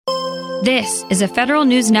This is a Federal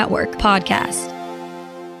News Network podcast.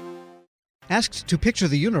 Asked to picture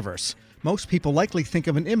the universe, most people likely think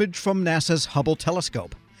of an image from NASA's Hubble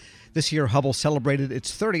telescope. This year, Hubble celebrated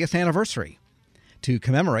its 30th anniversary. To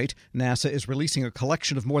commemorate, NASA is releasing a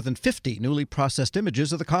collection of more than 50 newly processed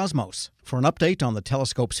images of the cosmos. For an update on the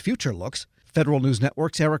telescope's future looks, Federal News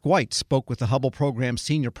Network's Eric White spoke with the Hubble program's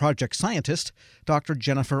senior project scientist, Dr.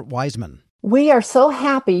 Jennifer Wiseman. We are so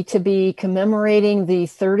happy to be commemorating the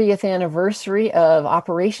 30th anniversary of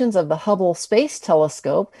operations of the Hubble Space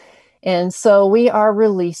Telescope. And so we are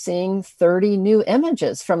releasing 30 new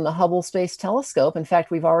images from the Hubble Space Telescope. In fact,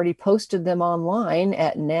 we've already posted them online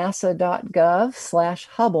at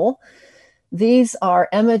nasa.gov/Hubble. These are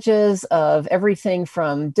images of everything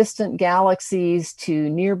from distant galaxies to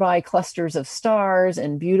nearby clusters of stars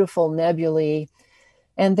and beautiful nebulae.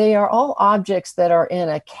 And they are all objects that are in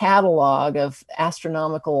a catalog of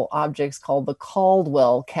astronomical objects called the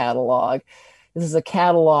Caldwell Catalog. This is a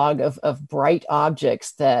catalog of bright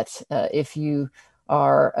objects that if you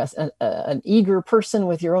are an eager person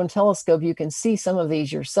with your own telescope, you can see some of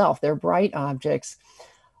these yourself. They're bright objects.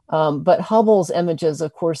 But Hubble's images,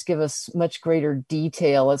 of course, give us much greater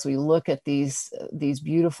detail as we look at these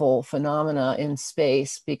beautiful phenomena in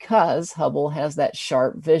space, because Hubble has that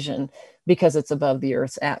sharp vision because it's above the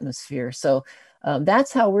Earth's atmosphere. So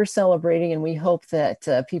that's how we're celebrating, and we hope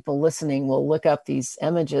that people listening will look up these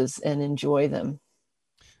images and enjoy them.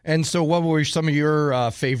 And so what were some of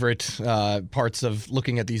your favorite parts of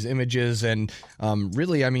looking at these images? And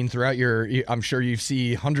really, I mean, throughout I'm sure you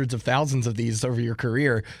see hundreds of thousands of these over your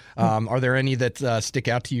career. Are there any that stick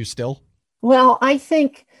out to you still? Well, I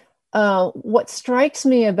think what strikes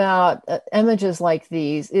me about images like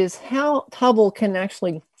these is how Hubble can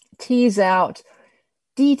actually tease out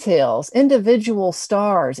details, individual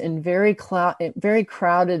stars in very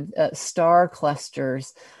crowded star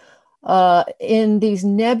clusters. In these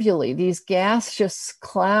nebulae, these gaseous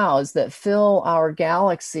clouds that fill our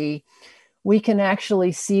galaxy, we can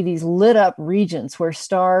actually see these lit up regions where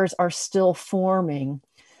stars are still forming.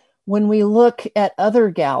 When we look at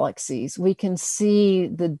other galaxies, we can see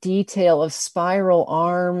the detail of spiral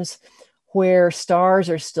arms where stars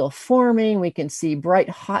are still forming. We can see bright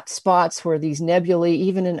hot spots where these nebulae,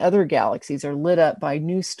 even in other galaxies, are lit up by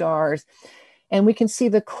new stars. And we can see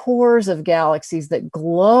the cores of galaxies that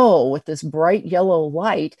glow with this bright yellow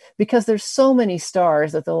light because there's so many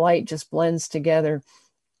stars that the light just blends together.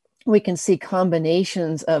 We can see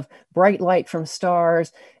combinations of bright light from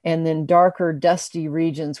stars and then darker, dusty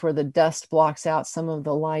regions where the dust blocks out some of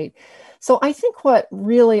the light. So I think what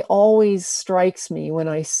really always strikes me when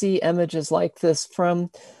I see images like this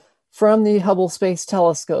from the Hubble Space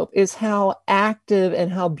Telescope is how active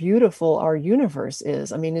and how beautiful our universe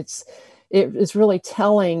is. I mean, it is really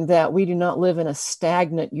telling that we do not live in a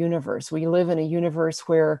stagnant universe. We live in a universe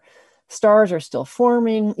where stars are still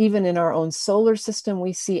forming. Even in our own solar system,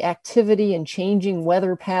 we see activity and changing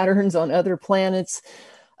weather patterns on other planets.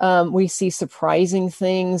 We see surprising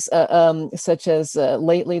things, such as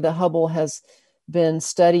lately the Hubble has been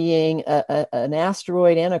studying an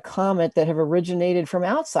asteroid and a comet that have originated from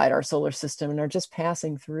outside our solar system and are just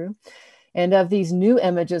passing through. And of these new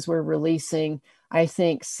images we're releasing, I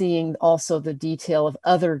think seeing also the detail of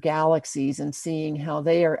other galaxies and seeing how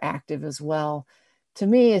they are active as well, to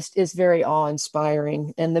me is very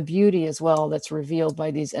awe-inspiring. And the beauty as well that's revealed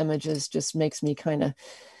by these images just makes me kind of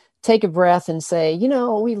take a breath and say, you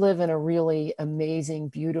know, we live in a really amazing,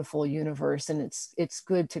 beautiful universe. And it's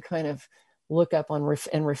good to kind of look up on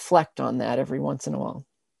and reflect on that every once in a while.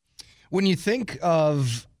 When you think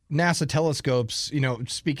of NASA telescopes, you know,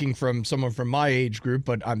 speaking from someone from my age group,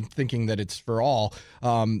 but I'm thinking that it's for all,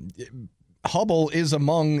 Hubble is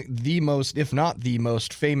among the most, if not the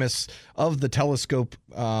most famous of the telescope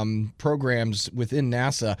programs within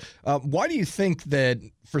NASA. Why do you think that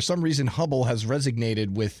for some reason Hubble has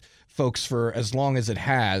resonated with folks for as long as it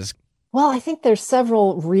has? Well, I think there's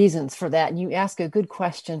several reasons for that. And you ask a good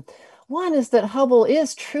question. One is that Hubble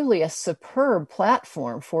is truly a superb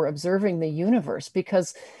platform for observing the universe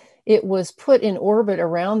because it was put in orbit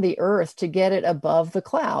around the Earth to get it above the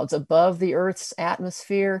clouds, above the Earth's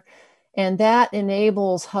atmosphere. And that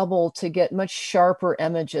enables Hubble to get much sharper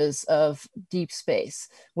images of deep space.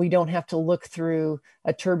 We don't have to look through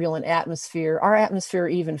a turbulent atmosphere. Our atmosphere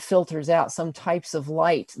even filters out some types of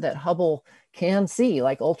light that Hubble can see,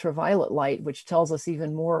 like ultraviolet light, which tells us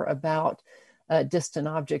even more about distant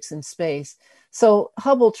objects in space. So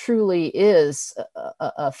Hubble truly is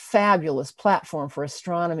a fabulous platform for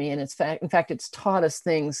astronomy. And in fact, it's taught us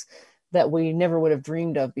things that we never would have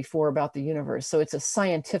dreamed of before about the universe. So it's a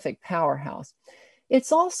scientific powerhouse.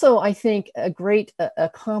 It's also, I think, a great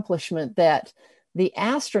accomplishment that the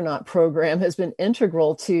astronaut program has been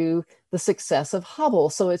integral to the success of Hubble.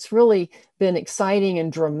 So it's really been exciting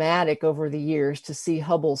and dramatic over the years to see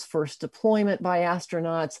Hubble's first deployment by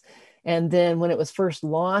astronauts. And then when it was first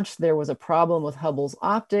launched, there was a problem with Hubble's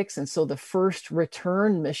optics. And so the first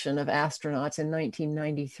return mission of astronauts in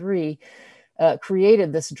 1993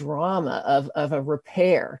 created this drama of a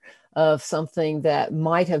repair of something that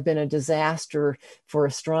might have been a disaster for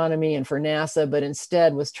astronomy and for NASA, but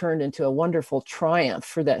instead was turned into a wonderful triumph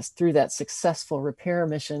for that through that successful repair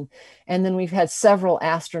mission. And then we've had several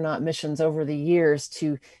astronaut missions over the years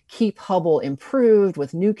to keep Hubble improved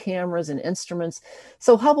with new cameras and instruments.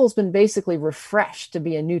 So Hubble's been basically refreshed to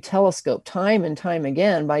be a new telescope time and time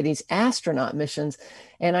again by these astronaut missions.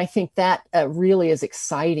 And I think that really is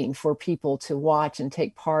exciting for people to watch and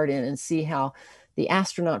take part in and see how the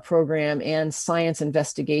astronaut program and science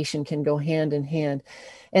investigation can go hand in hand.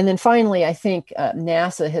 And then finally, I think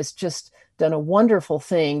NASA has just done a wonderful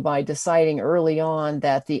thing by deciding early on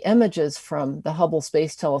that the images from the Hubble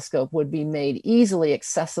Space Telescope would be made easily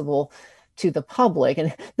accessible to the public.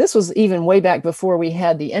 And this was even way back before we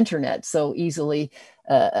had the internet so easily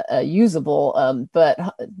usable. But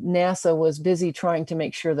NASA was busy trying to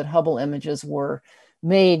make sure that Hubble images were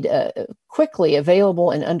made quickly available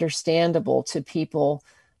and understandable to people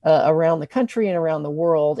around the country and around the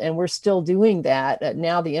world. And we're still doing that.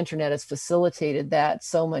 Now the internet has facilitated that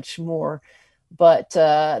so much more. But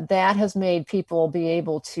that has made people be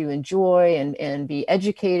able to enjoy and be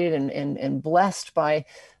educated and blessed by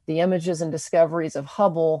the images and discoveries of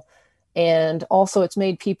Hubble. And also it's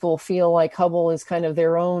made people feel like Hubble is kind of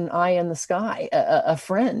their own eye in the sky, a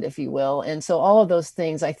friend, if you will. And so all of those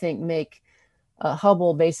things, I think, make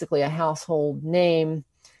Hubble basically a household name.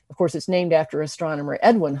 Of course, it's named after astronomer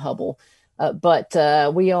Edwin Hubble, but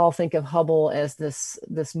we all think of Hubble as this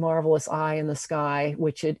marvelous eye in the sky,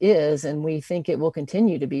 which it is, and we think it will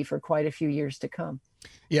continue to be for quite a few years to come.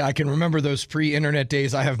 Yeah, I can remember those pre-internet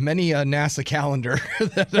days. I have many a NASA calendar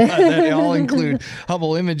that all include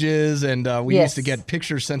Hubble images, and we used to get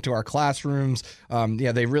pictures sent to our classrooms.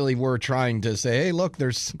 They really were trying to say, hey, look,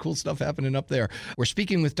 there's some cool stuff happening up there. We're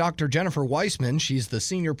speaking with Dr. Jennifer Weissman. She's the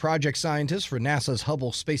senior project scientist for NASA's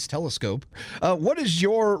Hubble Space Telescope. What is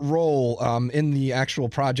your role in the actual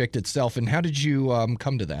project itself, and how did you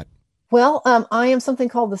come to that? Well, I am something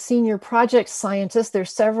called the senior project scientist.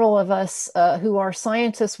 There's several of us who are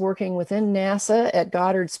scientists working within NASA at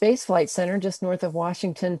Goddard Space Flight Center, just north of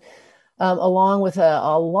Washington, along with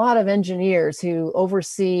a lot of engineers who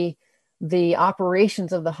oversee the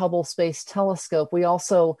operations of the Hubble Space Telescope. We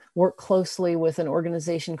also work closely with an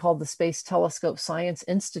organization called the Space Telescope Science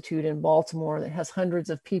Institute in Baltimore that has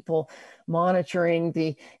hundreds of people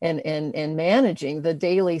monitoring and managing the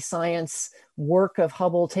daily science work of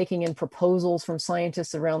Hubble, taking in proposals from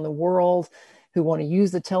scientists around the world who want to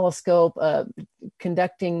use the telescope,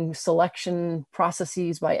 conducting selection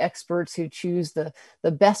processes by experts who choose the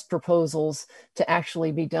best proposals to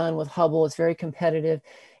actually be done with Hubble. It's very competitive.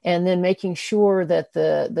 And then making sure that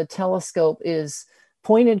the telescope is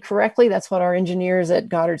pointed correctly. That's what our engineers at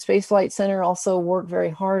Goddard Space Flight Center also work very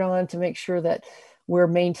hard on, to make sure that we're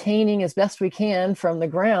maintaining as best we can from the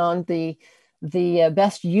ground the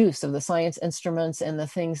best use of the science instruments and the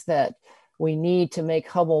things that we need to make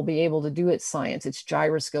Hubble be able to do its science, its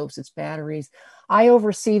gyroscopes, its batteries. I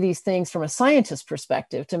oversee these things from a scientist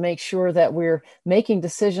perspective to make sure that we're making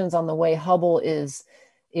decisions on the way Hubble is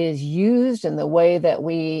used and the way that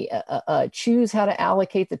we choose how to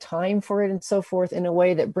allocate the time for it and so forth, in a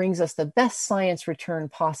way that brings us the best science return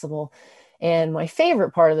possible. And my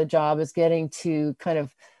favorite part of the job is getting to kind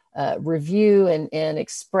of review and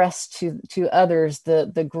express to others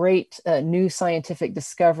the great new scientific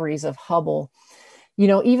discoveries of Hubble. You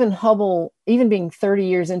know, even Hubble, even being 30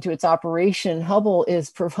 years into its operation, Hubble is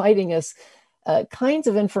providing us kinds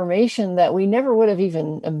of information that we never would have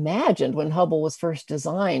even imagined when Hubble was first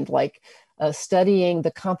designed, like studying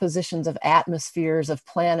the compositions of atmospheres of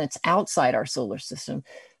planets outside our solar system.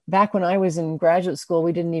 Back when I was in graduate school,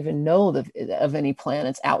 we didn't even know of any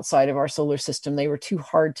planets outside of our solar system. They were too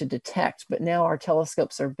hard to detect, but now our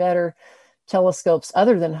telescopes are better. Telescopes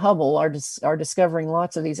other than Hubble are discovering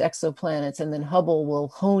lots of these exoplanets, and then Hubble will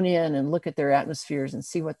hone in and look at their atmospheres and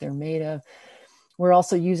see what they're made of. We're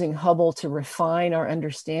also using Hubble to refine our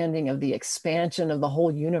understanding of the expansion of the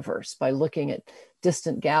whole universe by looking at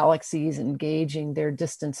distant galaxies and gauging their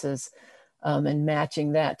distances and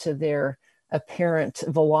matching that to their apparent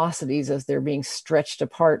velocities as they're being stretched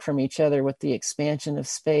apart from each other with the expansion of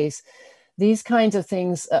space. These kinds of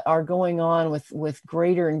things are going on with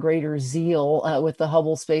greater and greater zeal with the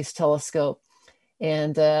Hubble Space Telescope.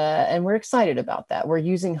 And we're excited about that. We're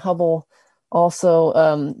using Hubble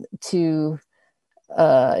also to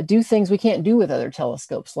do things we can't do with other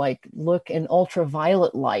telescopes, like look in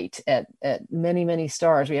ultraviolet light at many, many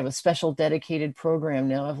stars. We have a special dedicated program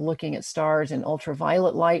now of looking at stars in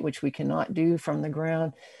ultraviolet light, which we cannot do from the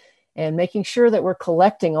ground, and making sure that we're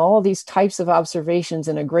collecting all of these types of observations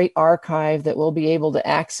in a great archive that we'll be able to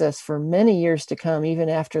access for many years to come, even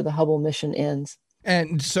after the Hubble mission ends.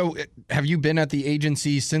 And so have you been at the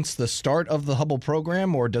agency since the start of the Hubble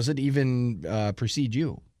program, or does it even precede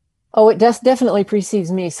you? Oh, it definitely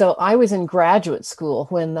precedes me. So I was in graduate school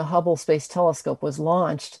when the Hubble Space Telescope was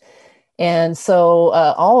launched. And so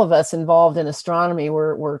all of us involved in astronomy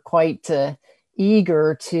were quite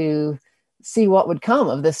eager to see what would come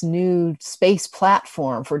of this new space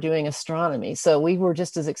platform for doing astronomy. So we were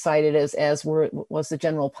just as excited as was the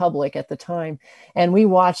general public at the time. And we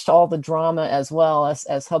watched all the drama as well,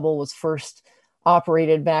 as Hubble was first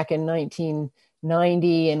operated back in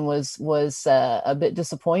 1990 and was a bit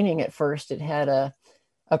disappointing at first. It had a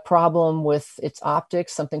problem with its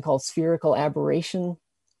optics, something called spherical aberration.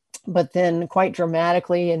 But then quite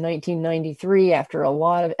dramatically in 1993, after a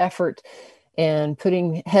lot of effort and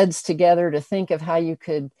putting heads together to think of how you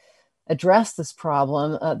could address this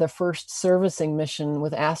problem, the first servicing mission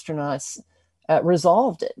with astronauts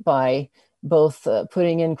resolved it by both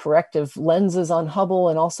putting in corrective lenses on Hubble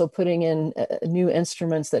and also putting in new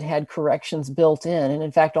instruments that had corrections built in. And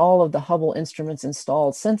in fact, all of the Hubble instruments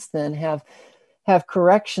installed since then have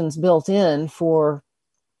corrections built in for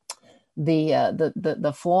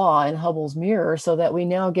the flaw in Hubble's mirror, so that we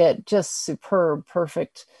now get just superb,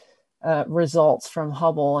 perfect results from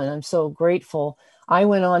Hubble. And I'm so grateful. I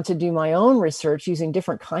went on to do my own research using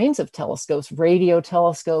different kinds of telescopes, radio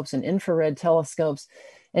telescopes and infrared telescopes,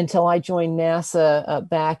 until I joined NASA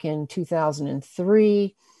back in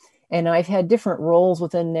 2003. And I've had different roles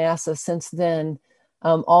within NASA since then,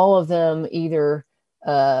 all of them either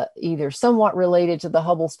somewhat related to the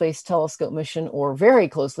Hubble Space Telescope mission or very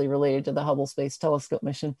closely related to the Hubble Space Telescope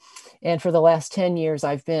mission. And for the last 10 years,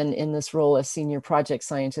 I've been in this role as senior project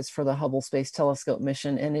scientist for the Hubble Space Telescope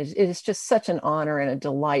mission. And it is just such an honor and a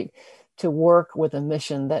delight to work with a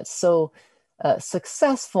mission that's so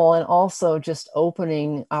successful, and also just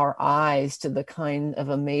opening our eyes to the kind of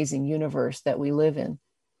amazing universe that we live in.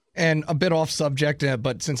 And a bit off subject,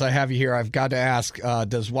 but since I have you here, I've got to ask,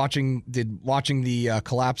 did watching the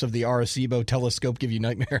collapse of the Arecibo telescope give you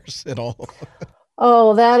nightmares at all?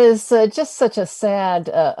 Oh, that is just such a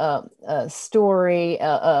sad story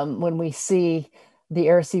when we see the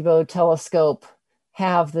Arecibo telescope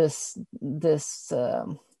have this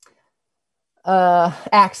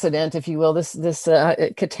accident, if you will, this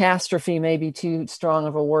catastrophe may be too strong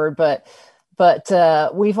of a word, but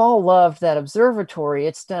we've all loved that observatory.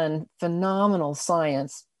 It's done phenomenal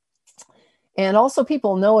science. And also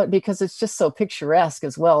people know it because it's just so picturesque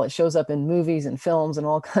as well. It shows up in movies and films and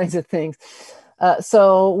all kinds of things.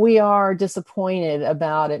 So we are disappointed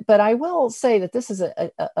about it. But I will say that this is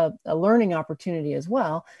a learning opportunity as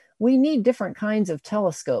well. We need different kinds of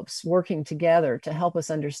telescopes working together to help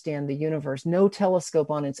us understand the universe. No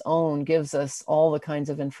telescope on its own gives us all the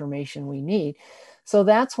kinds of information we need. So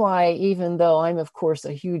that's why, even though I'm, of course,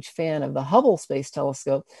 a huge fan of the Hubble Space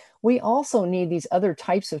Telescope, we also need these other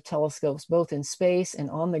types of telescopes, both in space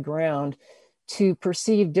and on the ground, to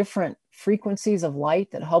perceive different frequencies of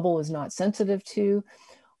light that Hubble is not sensitive to,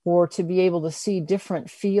 or to be able to see different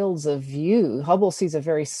fields of view. Hubble sees a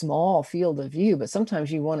very small field of view, but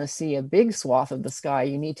sometimes you want to see a big swath of the sky.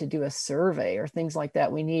 You need to do a survey or things like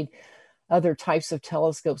that. We need other types of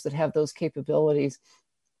telescopes that have those capabilities.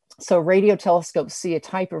 So radio telescopes see a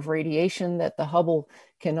type of radiation that the Hubble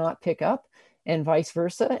cannot pick up, and vice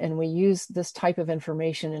versa. And we use this type of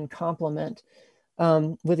information in complement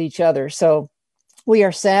with each other. So we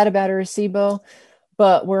are sad about Arecibo,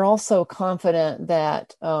 but we're also confident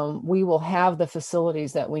that we will have the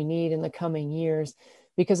facilities that we need in the coming years,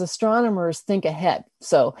 because astronomers think ahead.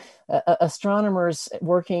 So astronomers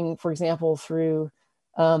working, for example, through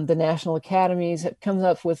the national academies, comes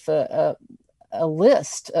up with a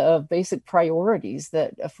list of basic priorities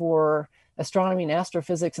that for astronomy and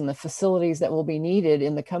astrophysics and the facilities that will be needed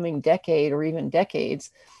in the coming decade or even decades,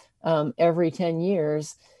 every 10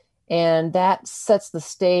 years. And that sets the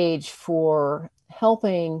stage for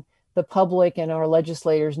helping the public and our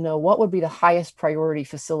legislators know what would be the highest priority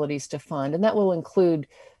facilities to fund. And that will include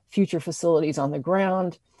future facilities on the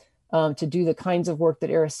ground to do the kinds of work that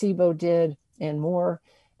Arecibo did and more,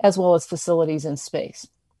 as well as facilities in space.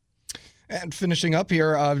 And finishing up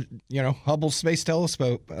here, Hubble Space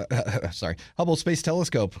Telescope. Hubble Space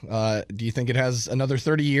Telescope. Do you think it has another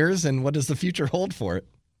 30 years, and what does the future hold for it?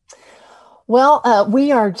 Well,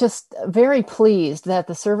 we are just very pleased that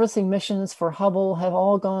the servicing missions for Hubble have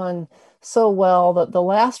all gone so well. The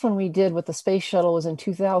last one we did with the space shuttle was in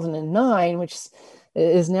 2009, which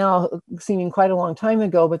is now seeming quite a long time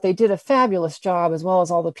ago, but they did a fabulous job, as well as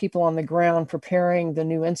all the people on the ground preparing the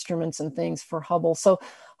new instruments and things for Hubble. So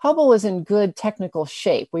Hubble is in good technical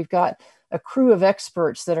shape. We've got a crew of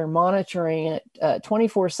experts that are monitoring it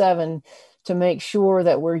 24/7 to make sure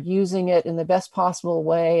that we're using it in the best possible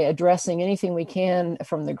way, addressing anything we can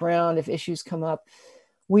from the ground if issues come up.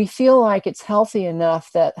 We feel like it's healthy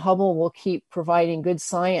enough that Hubble will keep providing good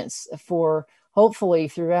science for hopefully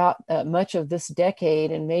throughout much of this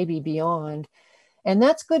decade and maybe beyond. And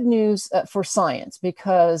that's good news for science,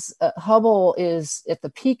 because Hubble is at the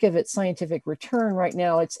peak of its scientific return right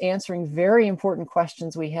now. It's answering very important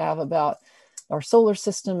questions we have about our solar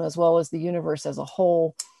system as well as the universe as a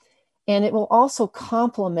whole. And it will also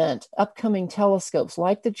complement upcoming telescopes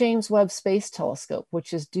like the James Webb Space Telescope,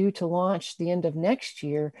 which is due to launch the end of next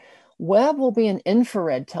year. Webb will be an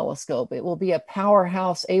infrared telescope. It will be a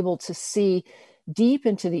powerhouse able to see deep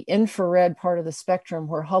into the infrared part of the spectrum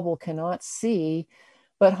where Hubble cannot see,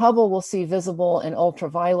 but Hubble will see visible and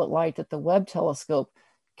ultraviolet light that the Webb telescope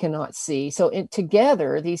cannot see. So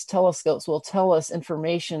together, these telescopes will tell us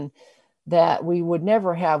information that we would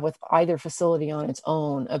never have with either facility on its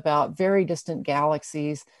own about very distant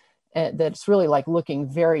galaxies. That's really like looking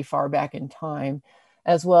very far back in time,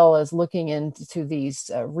 as well as looking into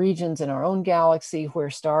these regions in our own galaxy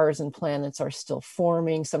where stars and planets are still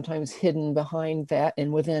forming, sometimes hidden behind that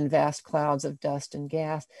and within vast clouds of dust and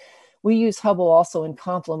gas. We use Hubble also in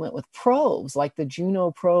complement with probes like the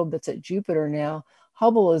Juno probe that's at Jupiter now.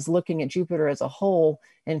 Hubble is looking at Jupiter as a whole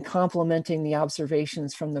and complementing the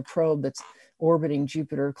observations from the probe that's orbiting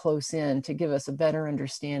Jupiter close in to give us a better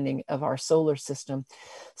understanding of our solar system.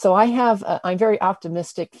 So I'm very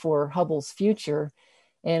optimistic for Hubble's future.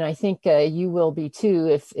 And I think you will be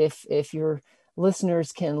too if your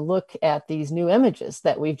listeners can look at these new images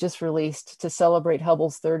that we've just released to celebrate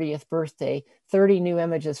Hubble's 30th birthday, 30 new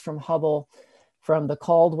images from Hubble from the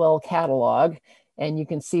Caldwell catalog. And you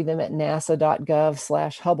can see them at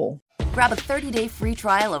nasa.gov/Hubble. Grab a 30-day free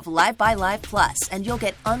trial of Live by Live Plus, and you'll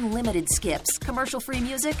get unlimited skips, commercial-free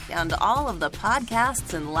music, and all of the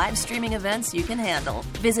podcasts and live streaming events you can handle.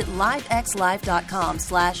 Visit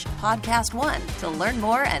livexlive.com/podcast1 to learn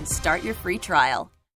more and start your free trial.